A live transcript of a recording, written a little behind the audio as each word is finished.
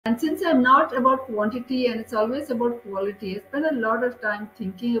And since I'm not about quantity and it's always about quality, I spend a lot of time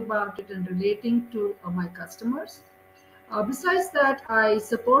thinking about it and relating to my customers. Besides that, I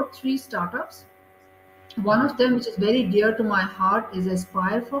support three startups. One Mhm. of them, which is very dear to my heart, is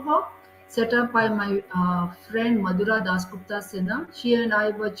Aspire for Her, set up by my friend Madhura Dasgupta Sinha. She and I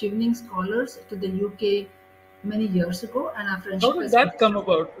were Chevening scholars to the UK many years ago, and our How friendship did has that continued. come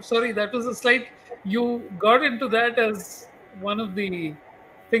about? Sorry, that was a slight. You got into that as one of the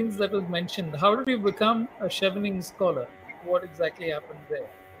things that was mentioned. How did you become a Chevening scholar? What exactly happened there?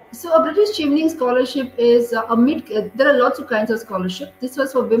 So, a British Chevening scholarship is a mid. There are lots of kinds of scholarship. This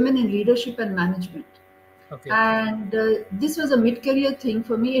was for women in leadership and management, Okay. and this was a mid-career thing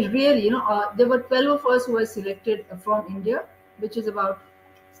for me. It really, there were 12 of us who were selected from India, which is about,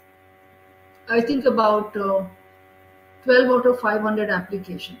 I think, about 12 out of 500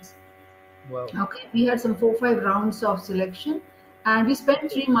 applications. Wow. Okay, we had some 4 5 rounds of selection, and we spent Okay.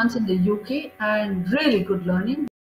 3 months in the UK and really good learning.